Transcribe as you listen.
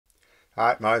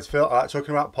Hi, my name's Phil. I like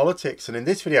talking about politics, and in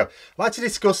this video I'd like to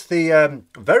discuss the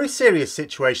very serious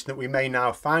situation that we may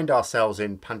now find ourselves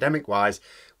in pandemic-wise,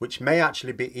 which may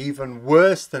actually be even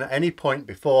worse than at any point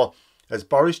before, as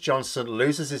Boris Johnson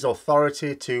loses his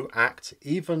authority to act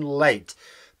even late.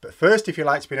 But first, if you'd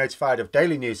like to be notified of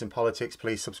daily news and politics,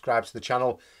 please subscribe to the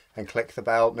channel and click the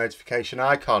bell notification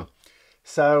icon.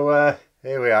 So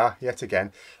here we are yet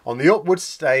again on the upward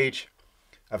stage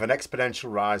of an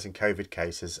exponential rise in COVID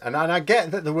cases. And I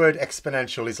get that the word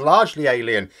exponential is largely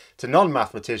alien to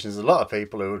non-mathematicians. A lot of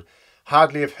people who would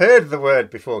hardly have heard the word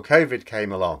before COVID came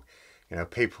along. You know,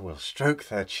 people will stroke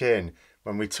their chin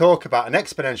when we talk about an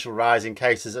exponential rise in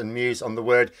cases and muse on the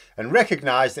word and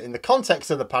recognise that in the context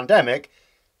of the pandemic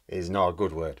is not a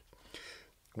good word.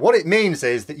 What it means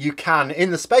is that you can,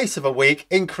 in the space of a week,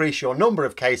 increase your number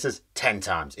of cases 10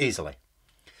 times easily.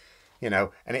 You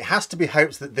know, and it has to be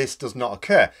hoped that this does not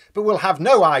occur. But we'll have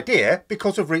no idea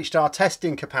because we've reached our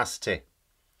testing capacity.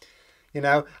 You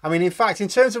know, I mean, in fact, in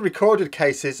terms of recorded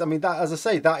cases, I mean, that, as I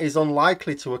say, that is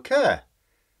unlikely to occur.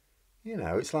 You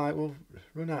know, it's like, we'll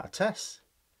run out of tests.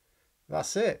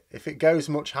 That's it. If it goes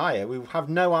much higher, we have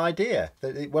no idea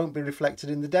that it won't be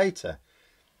reflected in the data.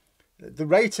 The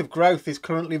rate of growth is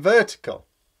currently vertical.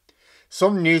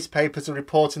 Some newspapers are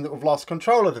reporting that we've lost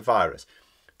control of the virus.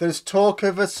 There's talk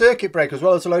of a circuit breaker as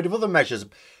well as a load of other measures.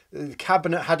 The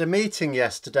Cabinet had a meeting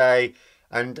yesterday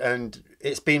and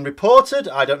it's been reported,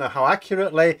 I don't know how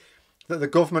accurately, that the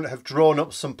government have drawn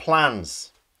up some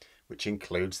plans, which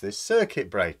includes this circuit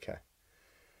breaker.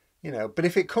 You know, but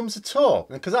if it comes at all,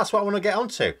 because that's what I want to get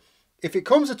onto, if it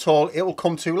comes at all, it will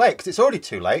come too late, because it's already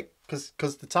too late,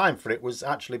 because the time for it was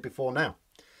actually before now.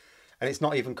 And it's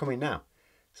not even coming now.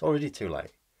 It's already too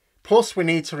late. Plus, we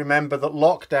need to remember that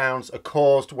lockdowns are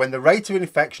caused when the rate of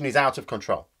infection is out of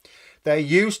control. They're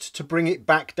used to bring it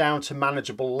back down to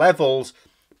manageable levels,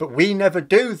 but we never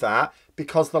do that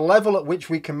because the level at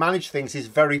which we can manage things is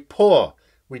very poor.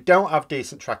 We don't have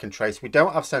decent track and trace. We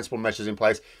don't have sensible measures in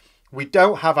place. We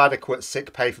don't have adequate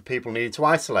sick pay for people needing to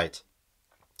isolate.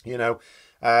 You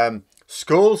know,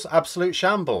 schools, absolute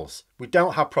shambles. We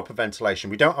don't have proper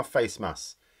ventilation. We don't have face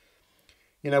masks.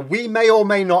 You know, we may or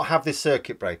may not have this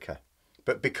circuit breaker,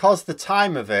 but because the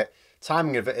timing of it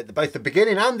at both the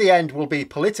beginning and the end will be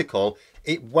political,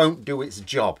 it won't do its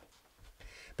job.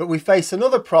 But we face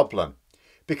another problem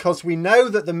because we know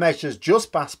that the measures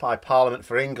just passed by Parliament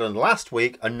for England last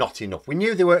week are not enough. We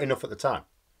knew they weren't enough at the time.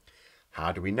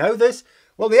 How do we know this?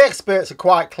 Well, the experts are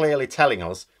quite clearly telling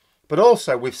us, but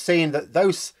also we've seen that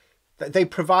they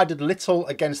provided little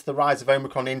against the rise of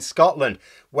Omicron in Scotland,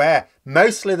 where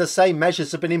mostly the same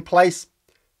measures have been in place,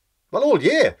 well, all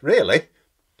year, really.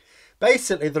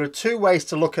 Basically, there are two ways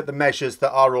to look at the measures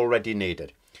that are already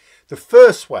needed. The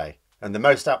first way, and the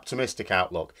most optimistic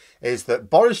outlook, is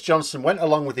that Boris Johnson went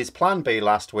along with his plan B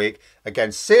last week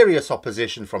against serious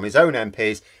opposition from his own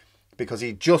MPs because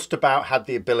he just about had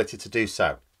the ability to do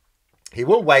so. He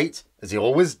will wait, as he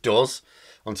always does,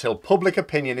 until public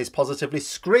opinion is positively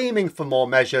screaming for more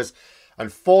measures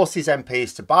and forces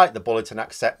MPs to bite the bullet and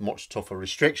accept much tougher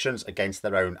restrictions against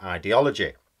their own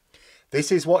ideology.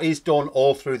 This is what he's done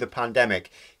all through the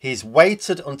pandemic. He's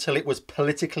waited until it was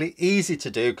politically easy to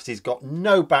do because he's got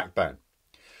no backbone.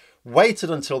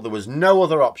 Waited until there was no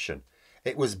other option.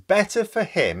 It was better for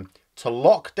him to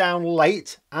lock down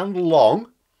late and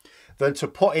long than to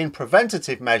put in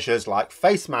preventative measures like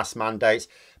face mask mandates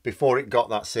before it got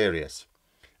that serious.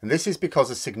 And this is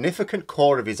because a significant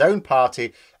core of his own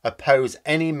party oppose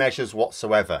any measures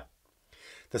whatsoever.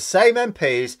 The same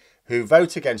MPs who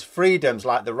vote against freedoms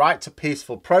like the right to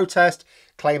peaceful protest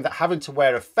claim that having to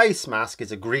wear a face mask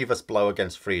is a grievous blow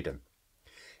against freedom.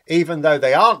 Even though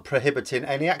they aren't prohibiting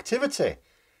any activity,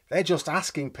 they're just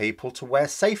asking people to wear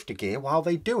safety gear while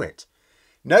they do it.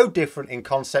 No different in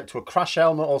concept to a crash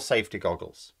helmet or safety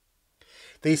goggles.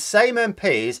 These same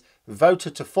MPs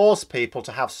voted to force people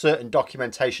to have certain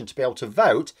documentation to be able to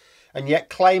vote, and yet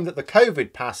claim that the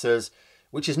COVID passes,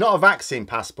 which is not a vaccine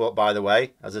passport, by the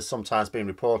way, as has sometimes been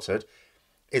reported,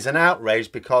 is an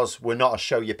outrage because we're not a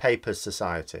show your papers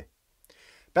society.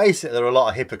 Basically, there are a lot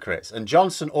of hypocrites, and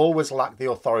Johnson always lacked the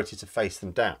authority to face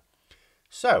them down.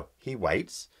 So he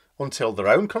waits until their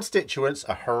own constituents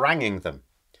are haranguing them.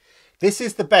 This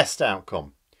is the best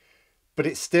outcome, but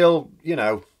it's still, you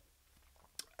know,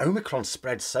 Omicron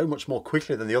spreads so much more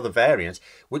quickly than the other variants,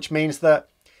 which means that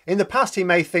in the past he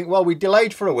may think, well, we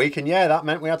delayed for a week and yeah, that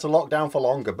meant we had to lock down for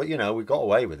longer, but you know, we got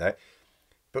away with it.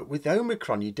 But with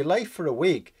Omicron, you delay for a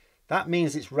week, that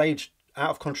means it's raged out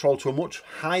of control to a much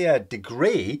higher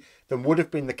degree than would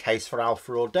have been the case for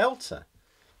Alpha or Delta.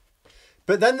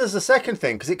 But then there's the second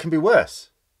thing, because it can be worse.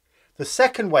 The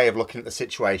second way of looking at the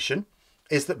situation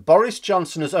is that Boris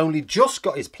Johnson has only just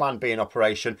got his Plan B in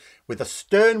operation, with a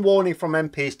stern warning from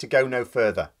MPs to go no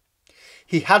further.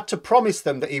 He had to promise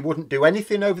them that he wouldn't do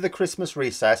anything over the Christmas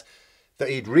recess, that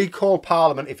he'd recall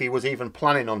Parliament if he was even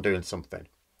planning on doing something.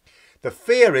 The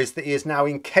fear is that he is now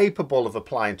incapable of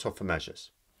applying tougher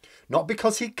measures. Not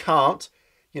because he can't,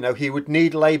 he would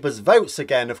need Labour's votes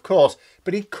again, of course,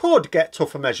 but he could get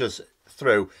tougher measures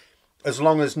through as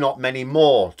long as not many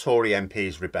more Tory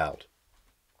MPs rebelled.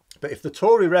 But if the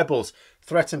Tory rebels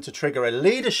threaten to trigger a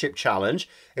leadership challenge,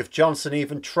 if Johnson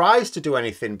even tries to do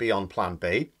anything beyond Plan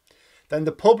B, then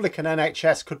the public and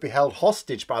NHS could be held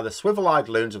hostage by the swivel-eyed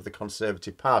loons of the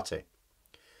Conservative Party.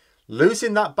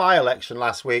 Losing that by-election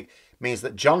last week means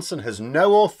that Johnson has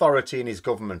no authority in his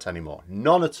government anymore.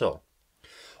 None at all.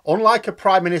 Unlike a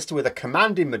Prime Minister with a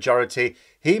commanding majority,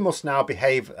 he must now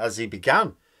behave as he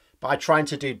began, by trying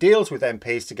to do deals with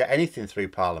MPs to get anything through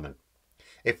Parliament.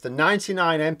 If the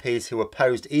 99 MPs who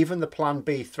opposed even the Plan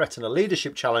B threaten a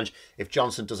leadership challenge if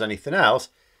Johnson does anything else,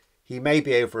 he may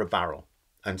be over a barrel,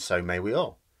 and so may we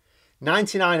all.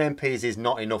 99 MPs is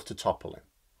not enough to topple him.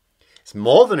 It's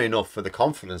more than enough for the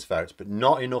confidence vote, but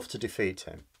not enough to defeat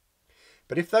him.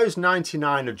 But if those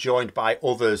 99 are joined by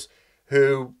others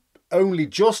who only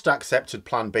just accepted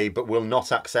Plan B but will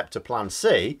not accept a Plan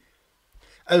C,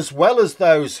 as well as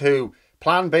those who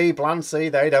Plan B, Plan C,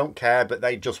 they don't care, but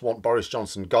they just want Boris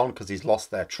Johnson gone because he's lost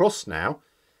their trust now,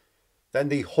 then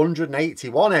the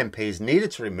 181 MPs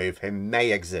needed to remove him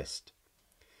may exist.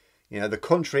 The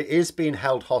country is being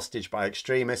held hostage by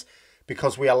extremists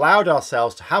because we allowed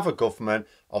ourselves to have a government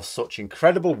of such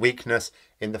incredible weakness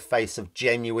in the face of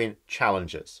genuine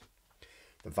challenges.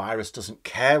 The virus doesn't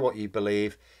care what you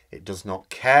believe. It does not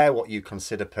care what you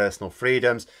consider personal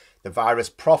freedoms. The virus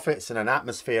profits in an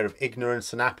atmosphere of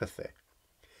ignorance and apathy.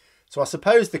 So I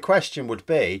suppose the question would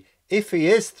be, if he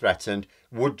is threatened,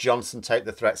 would Johnson take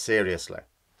the threat seriously?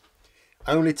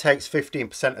 Only takes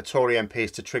 15% of Tory MPs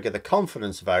to trigger the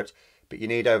confidence vote, but you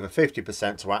need over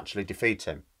 50% to actually defeat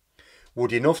him.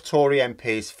 Would enough Tory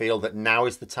MPs feel that now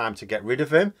is the time to get rid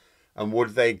of him? And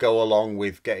would they go along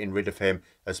with getting rid of him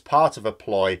as part of a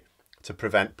ploy to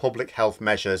prevent public health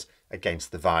measures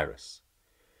against the virus?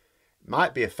 It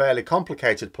might be a fairly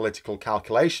complicated political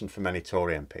calculation for many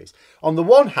Tory MPs. On the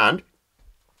one hand,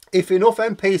 if enough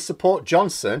MPs support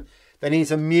Johnson, then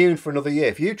he's immune for another year.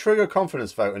 If you trigger a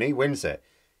confidence vote and he wins it,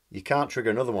 you can't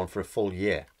trigger another one for a full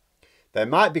year. There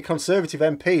might be Conservative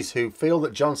MPs who feel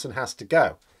that Johnson has to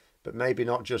go, but maybe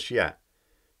not just yet.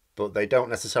 But they don't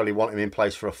necessarily want him in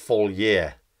place for a full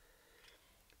year.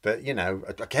 But,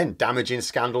 again, damaging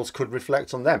scandals could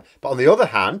reflect on them. But on the other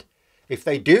hand, if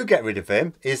they do get rid of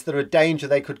him, is there a danger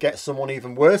they could get someone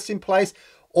even worse in place?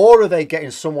 Or are they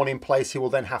getting someone in place who will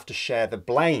then have to share the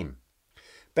blame?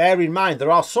 Bear in mind,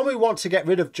 there are some who want to get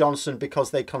rid of Johnson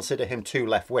because they consider him too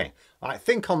left-wing.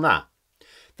 Think on that.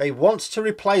 They want to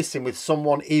replace him with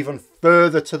someone even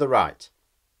further to the right.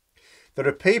 There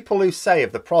are people who say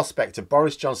of the prospect of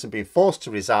Boris Johnson being forced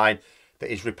to resign that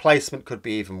his replacement could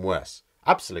be even worse.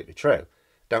 Absolutely true.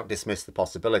 Don't dismiss the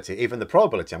possibility, even the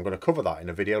probability. I'm going to cover that in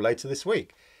a video later this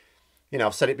week.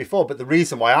 I've said it before, but the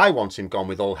reason why I want him gone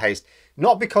with all haste,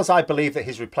 not because I believe that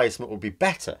his replacement will be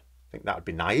better. I think that would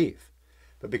be naive.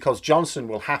 But because Johnson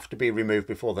will have to be removed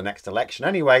before the next election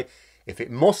anyway, if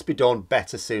it must be done,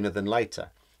 better sooner than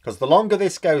later. Because the longer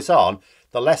this goes on,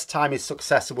 the less time his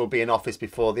successor will be in office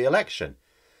before the election.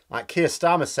 Like Keir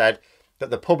Starmer said, that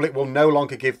the public will no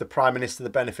longer give the Prime Minister the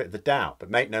benefit of the doubt.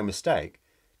 But make no mistake,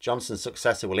 Johnson's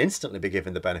successor will instantly be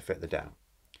given the benefit of the doubt.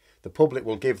 The public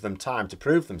will give them time to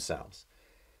prove themselves.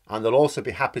 And they'll also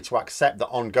be happy to accept that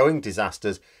ongoing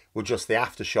disasters were just the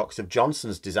aftershocks of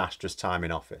Johnson's disastrous time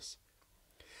in office.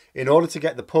 In order to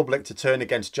get the public to turn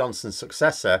against Johnson's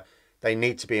successor, they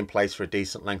need to be in place for a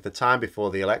decent length of time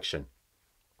before the election.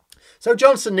 So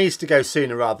Johnson needs to go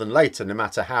sooner rather than later, no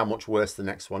matter how much worse the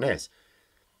next one is.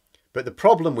 But the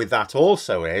problem with that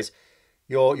also is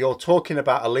you're talking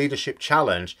about a leadership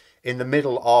challenge in the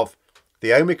middle of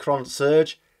the Omicron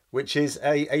surge, which is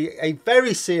a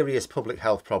very serious public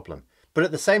health problem. But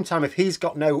at the same time, if he's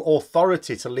got no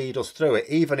authority to lead us through it,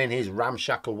 even in his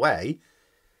ramshackle way,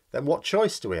 then what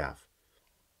choice do we have?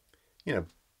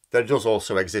 There does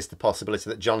also exist the possibility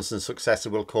that Johnson's successor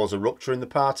will cause a rupture in the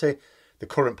party. The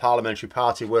current parliamentary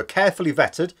party were carefully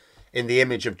vetted in the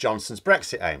image of Johnson's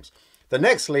Brexit aims. The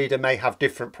next leader may have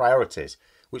different priorities,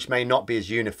 which may not be as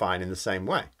unifying in the same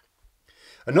way.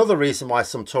 Another reason why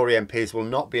some Tory MPs will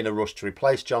not be in a rush to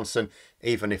replace Johnson,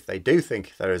 even if they do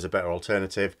think there is a better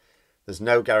alternative, there's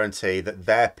no guarantee that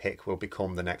their pick will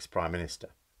become the next Prime Minister.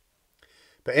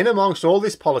 But in amongst all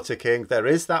this politicking, there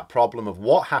is that problem of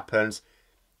what happens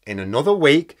in another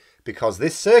week, because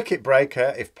this circuit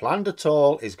breaker, if planned at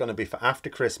all, is going to be for after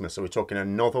Christmas. So we're talking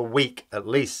another week at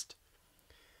least.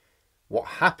 What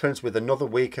happens with another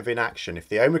week of inaction if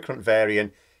the Omicron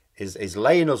variant is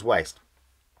laying us waste?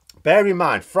 Bear in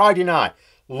mind, Friday night,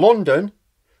 London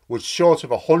was short of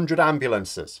 100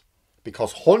 ambulances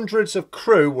because hundreds of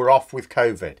crew were off with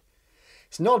COVID.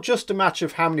 It's not just a matter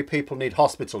of how many people need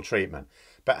hospital treatment,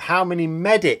 but how many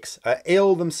medics are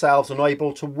ill themselves,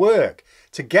 unable to work,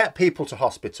 to get people to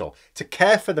hospital, to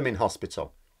care for them in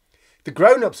hospital. The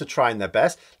grown-ups are trying their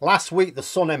best. Last week, the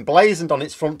Sun emblazoned on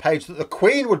its front page that the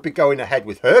Queen would be going ahead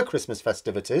with her Christmas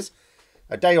festivities.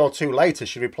 A day or two later,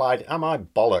 she replied, "Am I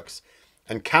bollocks?"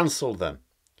 and cancelled them.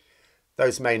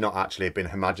 Those may not actually have been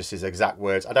Her Majesty's exact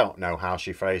words. I don't know how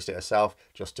she phrased it herself,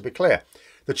 just to be clear.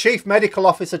 The Chief Medical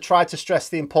Officer tried to stress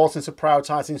the importance of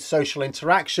prioritising social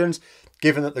interactions,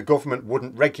 given that the government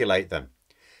wouldn't regulate them.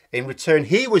 In return,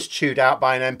 he was chewed out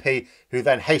by an MP who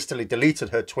then hastily deleted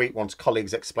her tweet once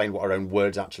colleagues explained what her own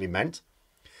words actually meant.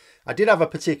 I did have a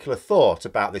particular thought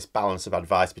about this balance of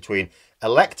advice between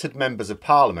elected members of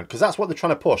Parliament, because that's what they're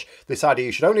trying to push, this idea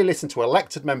you should only listen to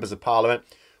elected members of Parliament,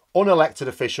 unelected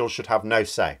officials should have no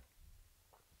say.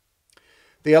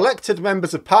 The elected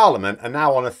members of Parliament are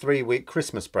now on a 3-week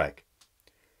Christmas break.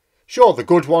 Sure, the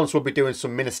good ones will be doing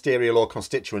some ministerial or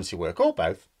constituency work, or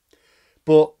both.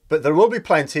 But there will be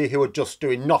plenty who are just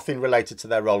doing nothing related to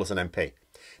their role as an MP.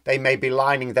 They may be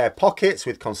lining their pockets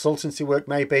with consultancy work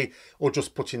maybe, or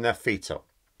just putting their feet up.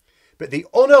 But the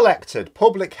unelected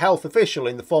public health official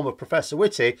in the form of Professor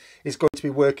Whitty is going to be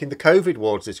working the COVID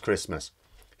wards this Christmas.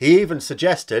 He even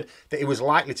suggested that it was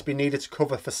likely to be needed to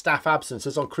cover for staff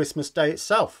absences on Christmas Day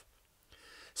itself.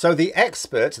 So the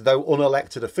expert, though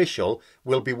unelected official,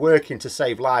 will be working to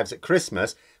save lives at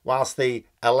Christmas, whilst the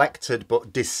elected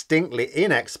but distinctly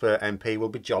inexpert MP will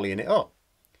be jollying it up.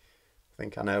 I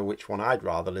think I know which one I'd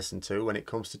rather listen to when it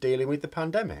comes to dealing with the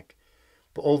pandemic.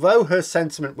 But although her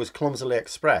sentiment was clumsily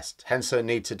expressed, hence her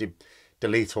need to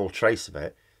delete all trace of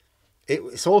it,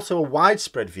 it's also a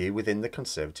widespread view within the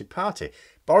Conservative Party.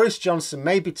 Boris Johnson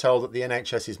may be told that the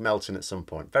NHS is melting at some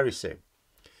point, very soon.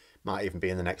 Might even be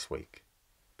in the next week,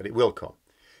 but it will come.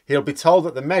 He'll be told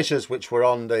that the measures which were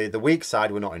on the weak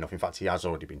side were not enough. In fact, he has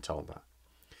already been told that.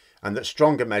 And that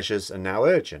stronger measures are now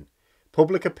urgent.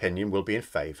 Public opinion will be in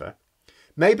favour.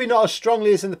 Maybe not as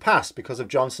strongly as in the past because of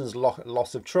Johnson's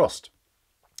loss of trust.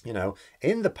 You know,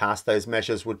 in the past, those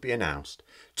measures would be announced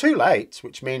too late,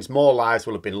 which means more lives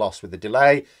will have been lost with the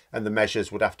delay, and the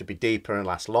measures would have to be deeper and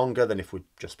last longer than if we'd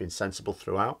just been sensible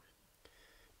throughout.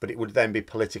 But it would then be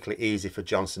politically easy for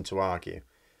Johnson to argue.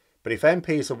 But if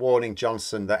MPs are warning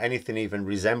Johnson that anything even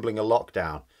resembling a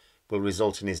lockdown will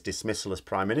result in his dismissal as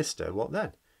Prime Minister, what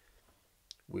then?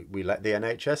 We let the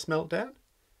NHS melt down?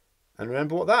 And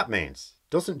remember what that means.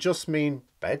 Doesn't just mean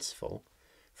beds full.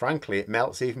 Frankly, it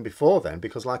melts even before then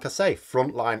because, like I say,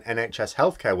 frontline NHS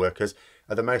healthcare workers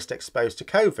are the most exposed to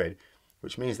COVID,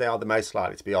 which means they are the most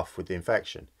likely to be off with the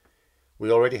infection. We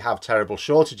already have terrible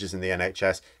shortages in the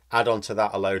NHS. Add on to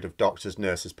that a load of doctors,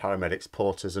 nurses, paramedics,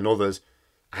 porters and others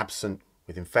absent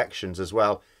with infections as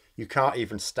well. You can't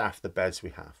even staff the beds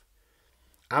we have.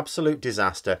 Absolute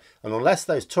disaster. And unless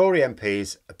those Tory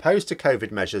MPs opposed to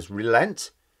COVID measures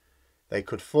relent, they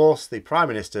could force the Prime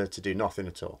Minister to do nothing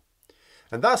at all.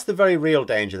 And that's the very real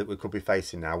danger that we could be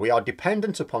facing now. We are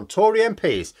dependent upon Tory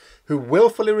MPs who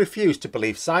willfully refuse to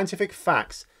believe scientific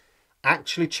facts,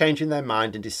 actually changing their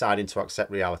mind and deciding to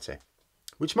accept reality.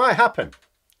 Which might happen.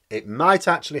 It might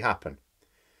actually happen.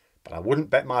 But I wouldn't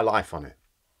bet my life on it.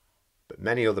 But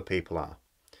many other people are.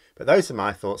 But those are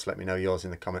my thoughts. Let me know yours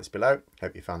in the comments below.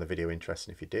 Hope you found the video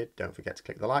interesting. If you did, don't forget to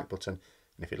click the like button.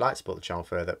 And if you'd like to support the channel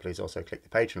further, please also click the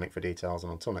Patreon link for details.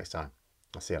 And until next time,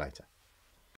 I'll see you later.